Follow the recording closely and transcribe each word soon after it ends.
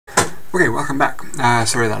Okay, welcome back.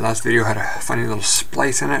 Sorry that last video had a funny little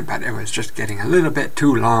splice in it, but it was just getting a little bit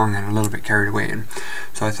too long and a little bit carried away. And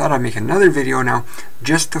so I thought I'd make another video now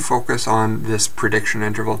just to focus on this prediction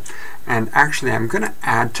interval. And actually I'm going to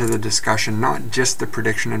add to the discussion not just the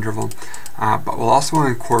prediction interval, but we'll also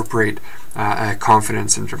incorporate a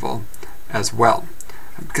confidence interval as well.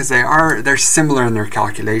 Because they're similar in their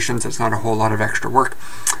calculations. It's not a whole lot of extra work.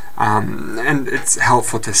 And it's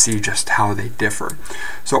helpful to see just how they differ.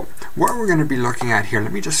 So what we're going to be looking at here,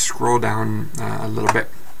 let me just scroll down a little bit.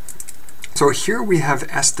 So here we have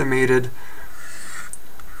estimated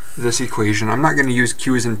this equation. I'm not going to use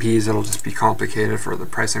Q's and P's, it'll just be complicated for the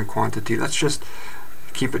price and quantity. Let's just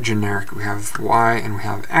keep it generic. We have Y and we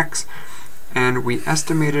have X, and we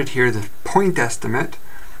estimated here the point estimate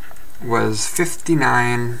was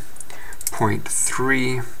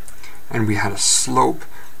 59.3, and we had a slope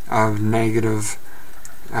of negative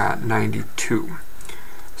 92.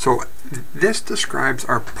 So this describes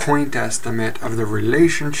our point estimate of the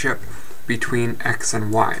relationship between X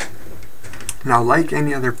and Y. Now, like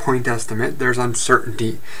any other point estimate, there's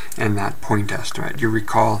uncertainty in that point estimate. You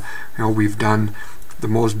recall, we've done the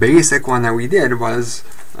most basic one that we did was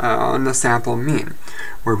on the sample mean,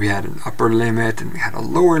 where we had an upper limit and we had a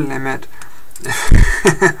lower limit.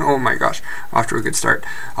 Oh my gosh, off to a good start.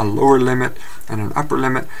 A lower limit and an upper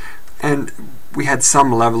limit, and we had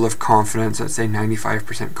some level of confidence, let's say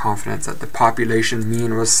 95% confidence that the population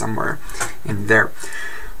mean was somewhere in there.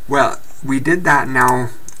 Well, we did that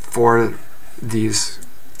now for these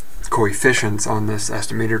coefficients on this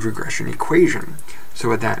estimated regression equation. So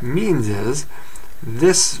what that means is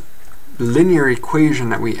this linear equation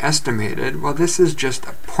that we estimated, well, this is just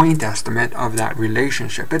a point estimate of that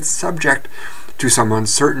relationship. It's subject to some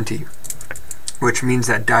uncertainty, which means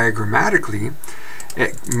that diagrammatically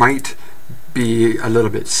it might be a little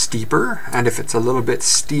bit steeper, and if it's a little bit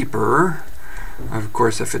steeper, of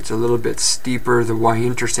course, if it's a little bit steeper, the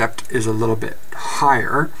y-intercept is a little bit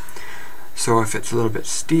higher. So if it's a little bit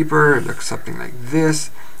steeper, it looks something like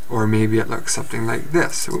this, or maybe it looks something like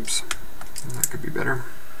this. Oops, that could be better.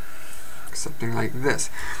 Something like this.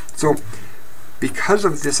 So because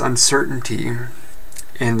of this uncertainty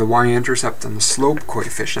in the y-intercept and the slope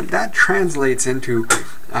coefficient, that translates into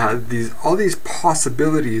all these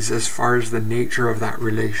possibilities as far as the nature of that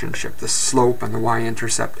relationship, the slope and the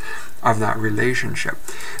y-intercept of that relationship.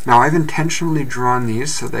 Now, I've intentionally drawn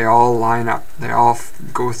these so they all line up. They all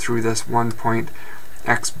go through this 1 point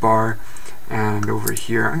x bar, and over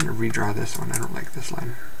here, I'm going to redraw this one. I don't like this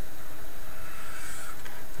line.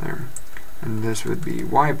 There. And this would be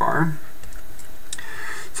y bar.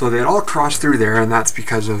 So they all cross through there, and that's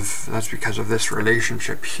because of this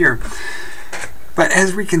relationship here. But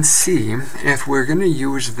as we can see, if we're going to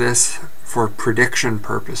use this for prediction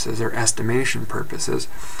purposes or estimation purposes,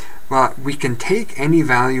 well, we can take any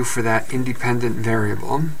value for that independent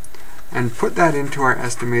variable and put that into our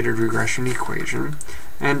estimated regression equation,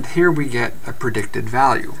 and here we get a predicted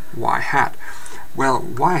value, y hat. Well,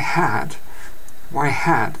 y hat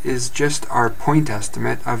is just our point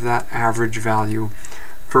estimate of that average value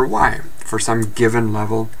for y, for some given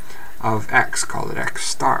level of x, call it x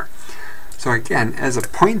star. So again, as a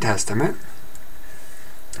point estimate,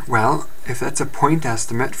 well, if that's a point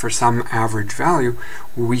estimate for some average value,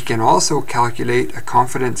 we can also calculate a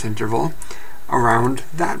confidence interval around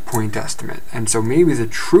that point estimate. And so maybe the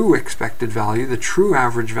true expected value, the true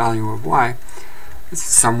average value of y, is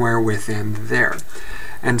somewhere within there.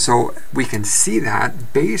 And so we can see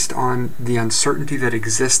that based on the uncertainty that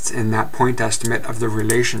exists in that point estimate of the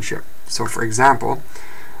relationship. So for example,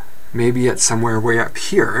 maybe it's somewhere way up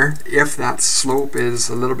here. If that slope is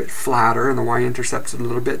a little bit flatter and the y-intercept is a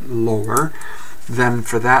little bit lower, then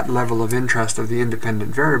for that level of interest of the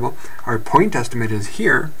independent variable, our point estimate is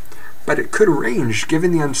here, but it could range,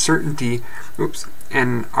 given the uncertainty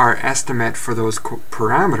in our estimate for those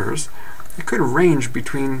parameters, it could range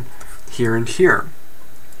between here and here.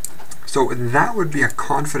 So that would be a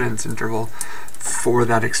confidence interval for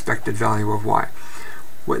that expected value of y.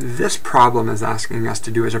 What this problem is asking us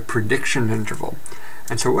to do is a prediction interval.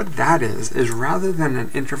 And so what that is rather than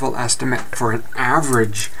an interval estimate for an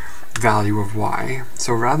average value of y,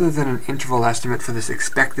 so rather than an interval estimate for this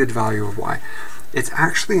expected value of y, it's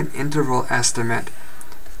actually an interval estimate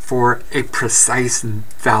for a precise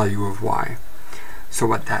value of y. So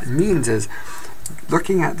what that means is,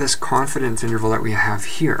 looking at this confidence interval that we have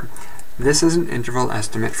here, this is an interval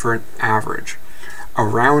estimate for an average.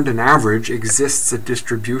 Around an average exists a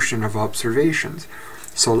distribution of observations.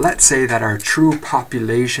 So let's say that our true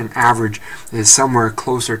population average is somewhere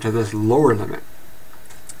closer to this lower limit.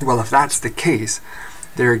 Well, if that's the case,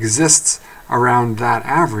 there exists around that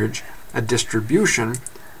average a distribution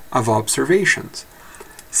of observations.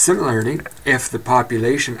 Similarly, if the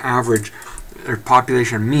population average or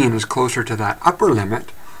population mean is closer to that upper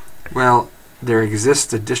limit, well, there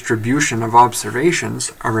exists a distribution of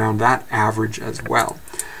observations around that average as well.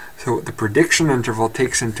 So what the prediction interval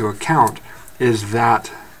takes into account is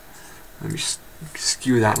that, let me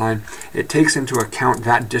skew that line, it takes into account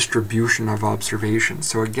that distribution of observations.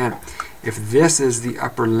 So again, if this is the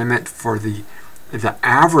upper limit for the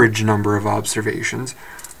average number of observations,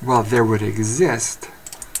 well, there would exist,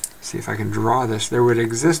 see if I can draw this, there would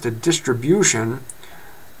exist a distribution,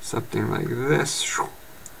 something like this,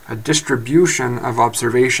 a distribution of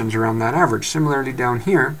observations around that average. Similarly down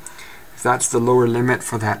here, if that's the lower limit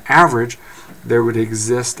for that average, there would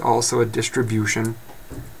exist also a distribution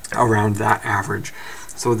around that average.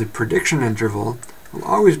 So the prediction interval will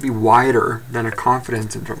always be wider than a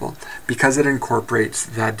confidence interval because it incorporates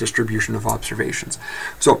that distribution of observations.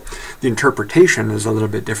 So the interpretation is a little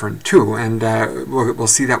bit different too, and we'll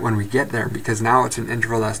see that when we get there, because now it's an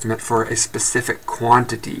interval estimate for a specific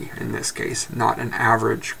quantity in this case, not an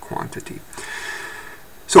average quantity.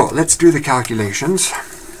 So let's do the calculations,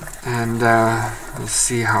 and we'll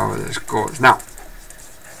see how this goes. Now,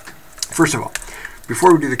 first of all,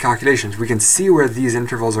 before we do the calculations, we can see where these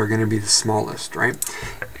intervals are going to be the smallest, right?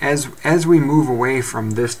 As we move away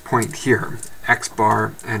from this point here, x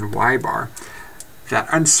bar and y bar, that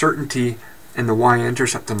uncertainty in the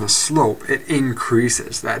y-intercept and the slope, it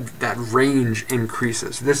increases. That range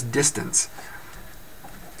increases. This distance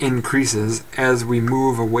increases as we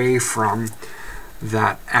move away from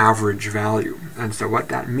that average value. And so what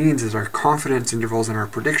that means is our confidence intervals and our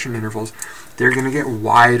prediction intervals, they're going to get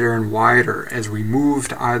wider and wider as we move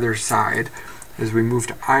to either side. As we move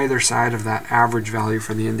to either side of that average value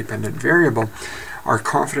for the independent variable, our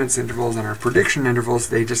confidence intervals and our prediction intervals,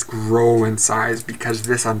 they just grow in size because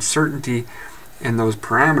this uncertainty in those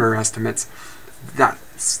parameter estimates, that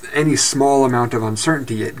any small amount of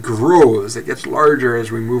uncertainty, it grows. It gets larger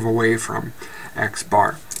as we move away from x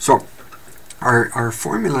bar. So our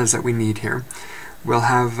formulas that we need here, we'll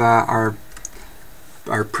have our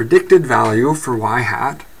predicted value for y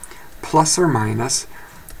hat plus or minus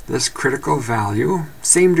this critical value,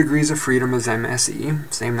 same degrees of freedom as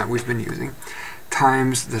MSE, same that we've been using,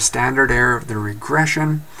 times the standard error of the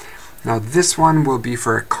regression. Now this one will be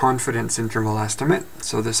for a confidence interval estimate,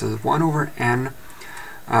 so this is 1 over n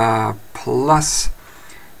plus,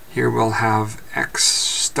 here we'll have x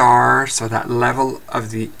star, so that level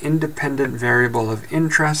of the independent variable of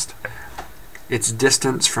interest, its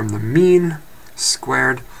distance from the mean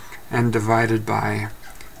squared and divided by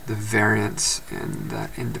the variance in that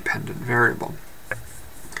independent variable.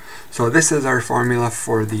 So this is our formula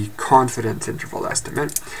for the confidence interval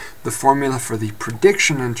estimate. The formula for the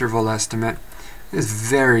prediction interval estimate is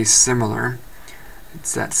very similar.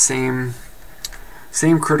 It's that same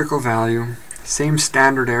critical value, same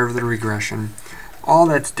standard error of the regression. All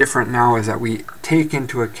that's different now is that we take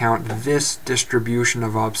into account this distribution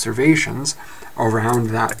of observations around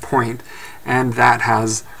that point, and that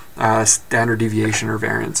has a standard deviation or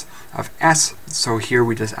variance of s. So here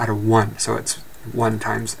we just add a 1, so it's 1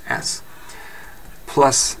 times s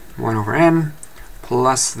plus 1 over n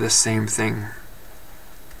plus this same thing,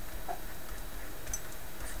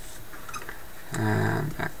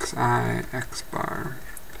 and xi x bar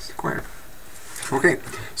squared. Okay,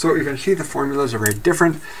 so you can see the formulas are very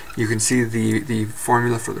different. You can see the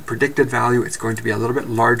formula for the predicted value, it's going to be a little bit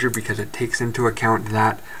larger because it takes into account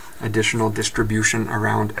that additional distribution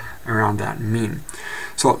around that mean.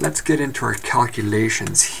 So let's get into our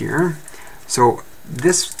calculations here. So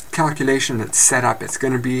this calculation that's set up, it's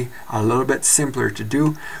going to be a little bit simpler to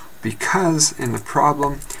do because in the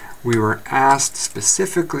problem we were asked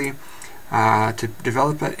specifically to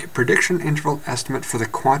develop a prediction interval estimate for the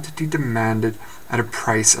quantity demanded at a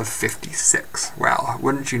price of 56. Well,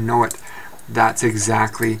 wouldn't you know it, that's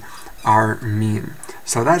exactly our mean.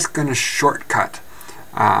 So that's going to shortcut.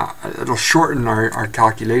 It'll shorten our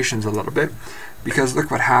calculations a little bit, because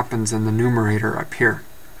look what happens in the numerator up here.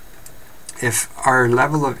 If our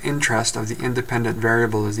level of interest of the independent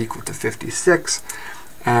variable is equal to 56,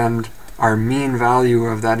 and our mean value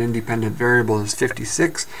of that independent variable is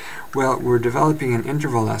 56, well, we're developing an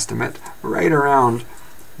interval estimate right around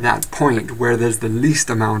that point where there's the least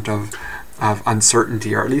amount of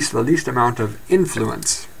uncertainty, or at least the least amount of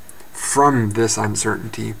influence from this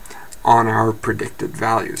uncertainty on our predicted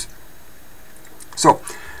values. So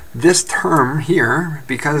this term here,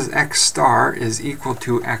 because x star is equal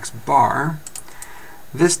to x bar,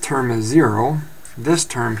 this term is 0, this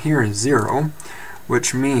term here is 0,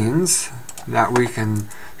 which means that we can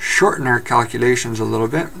shorten our calculations a little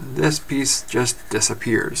bit, this piece just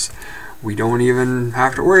disappears. We don't even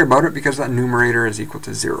have to worry about it because that numerator is equal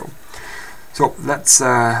to 0. So let's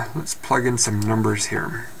plug in some numbers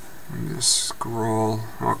here. Let me just scroll.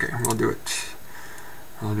 Okay, we'll do it.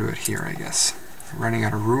 I'll do it here, I guess. I'm running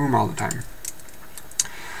out of room all the time.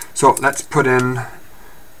 So let's put in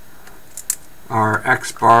our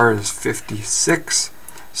x bar is 56.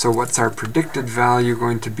 So what's our predicted value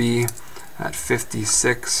going to be at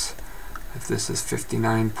 56? If this is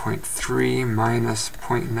 59.3 minus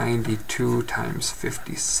 0.92 times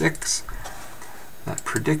 56, that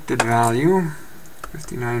predicted value,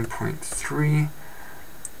 59.3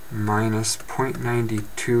 minus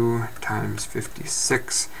 0.92 times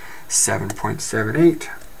 56, 7.78.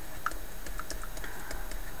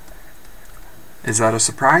 Is that a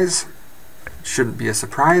surprise? It shouldn't be a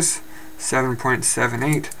surprise.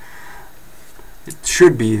 7.78. It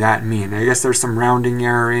should be that mean. I guess there's some rounding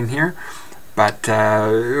error in here, but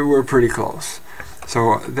we're pretty close.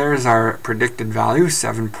 So there's our predicted value,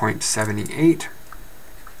 7.78.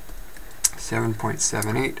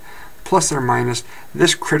 7.78 plus or minus.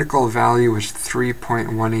 This critical value is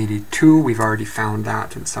 3.182. We've already found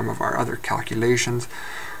that in some of our other calculations.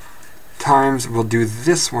 Times, we'll do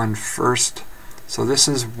this one first. So this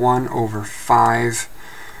is 1 over 5.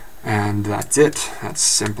 And that's it. That's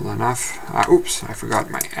simple enough. Oops, I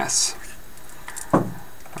forgot my S.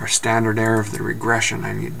 Our standard error of the regression.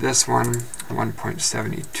 I need this one,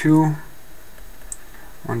 1.72.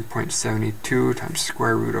 1.72 times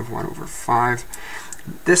square root of 1 over 5.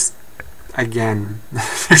 This, again,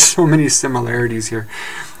 there's so many similarities here.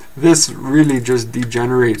 This really just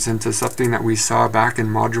degenerates into something that we saw back in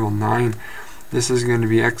Module 9. This is going to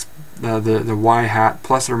be the y hat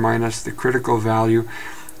plus or minus the critical value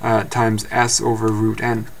times s over root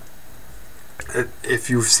n. If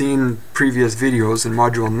you've seen previous videos in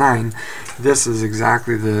Module 9, this is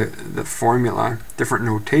exactly the formula, different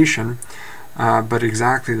notation, but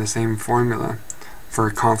exactly the same formula for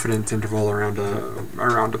a confidence interval around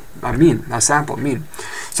a mean, a sample mean.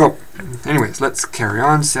 So anyways, let's carry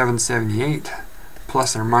on. 778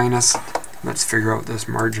 plus or minus. Let's figure out this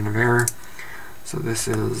margin of error. So this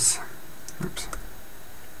is, oops,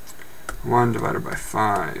 1 divided by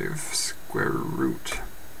 5 square root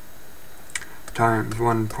times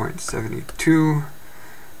 1.72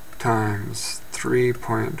 times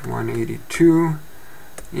 3.182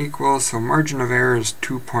 equals, so margin of error is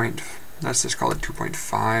let's just call it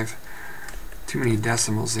 2.5. Too many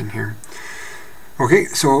decimals in here. Okay,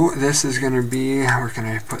 so this is going to be, where can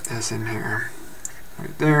I put this in here?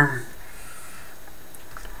 Right there.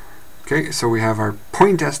 Okay, so we have our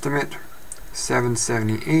point estimate,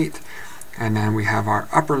 778. And then we have our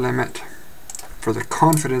upper limit for the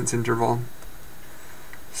confidence interval,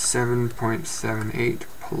 7.78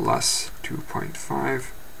 plus 2.5,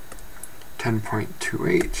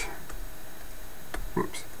 10.28.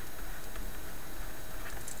 Whoops.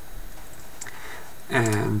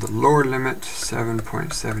 And the lower limit,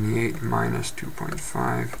 7.78 minus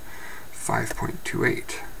 2.5,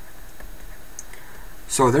 5.28.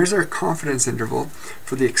 So there's our confidence interval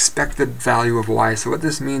for the expected value of y. So what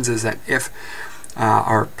this means is that if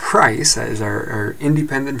our price, that is our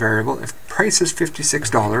independent variable, if price is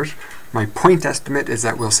 $56, my point estimate is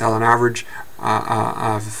that we'll sell an average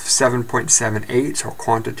of 7.78, so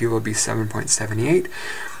quantity will be 7.78.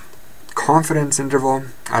 Confidence interval,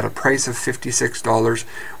 at a price of $56,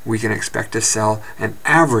 we can expect to sell an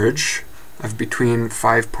average of between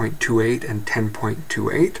 5.28 and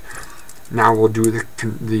 10.28. Now we'll do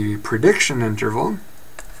the prediction interval,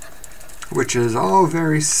 which is all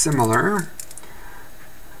very similar.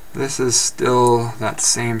 This is still that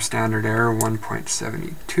same standard error,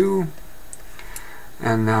 1.72.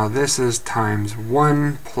 And now this is times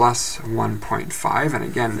 1 plus 1.5. And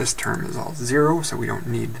again, this term is all 0, so we don't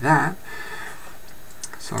need that.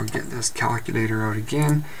 So I'll get this calculator out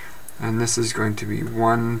again. And this is going to be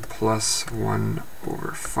 1 plus 1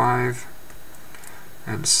 over 5.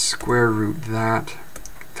 And square root that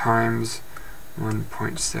times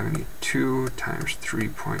 1.72 times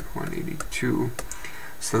 3.182.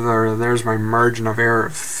 So there's my margin of error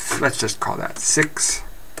of, let's just call that 6.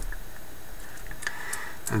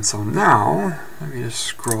 And so now, let me just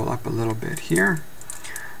scroll up a little bit here.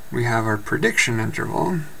 We have our prediction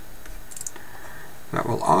interval. That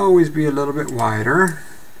will always be a little bit wider.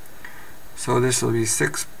 So this will be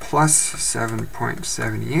 6 plus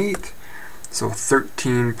 7.78. So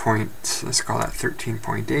 13 point, let's call that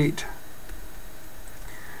 13.8.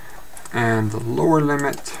 And the lower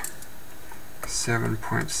limit,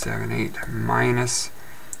 7.78 minus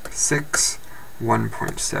 6,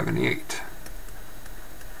 1.78.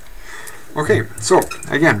 Okay, so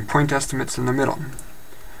again, point estimates in the middle.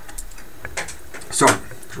 So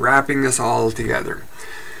wrapping this all together,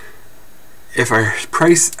 if our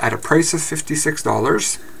price at a price of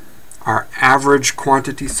 $56, our average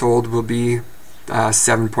quantity sold will be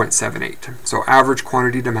 7.78. So average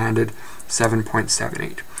quantity demanded,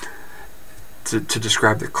 7.78. To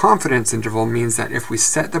describe the confidence interval means that if we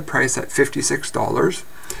set the price at $56,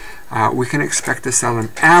 we can expect to sell an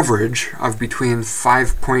average of between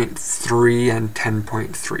 5.3 and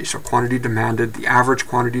 10.3. So quantity demanded, the average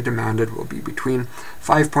quantity demanded will be between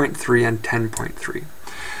 5.3 and 10.3.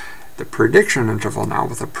 The prediction interval now,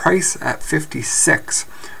 with a price at 56,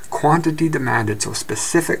 quantity demanded, so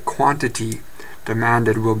specific quantity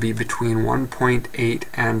demanded, will be between 1.8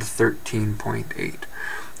 and 13.8.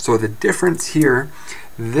 So the difference here,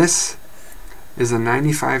 this is a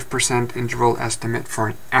 95% interval estimate for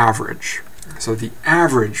an average. So the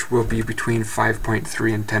average will be between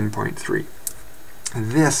 5.3 and 10.3.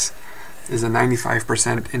 This is a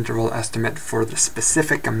 95% interval estimate for the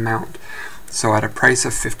specific amount. So at a price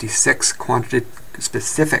of 56,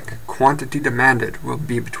 specific quantity demanded will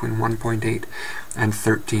be between 1.8 and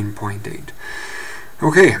 13.8.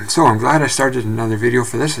 Okay, so I'm glad I started another video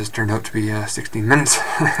for this. It's turned out to be 16 minutes.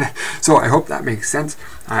 So I hope that makes sense.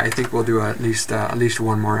 I think we'll do at least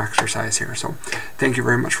one more exercise here. So thank you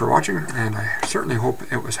very much for watching, and I certainly hope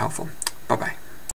it was helpful. Bye-bye.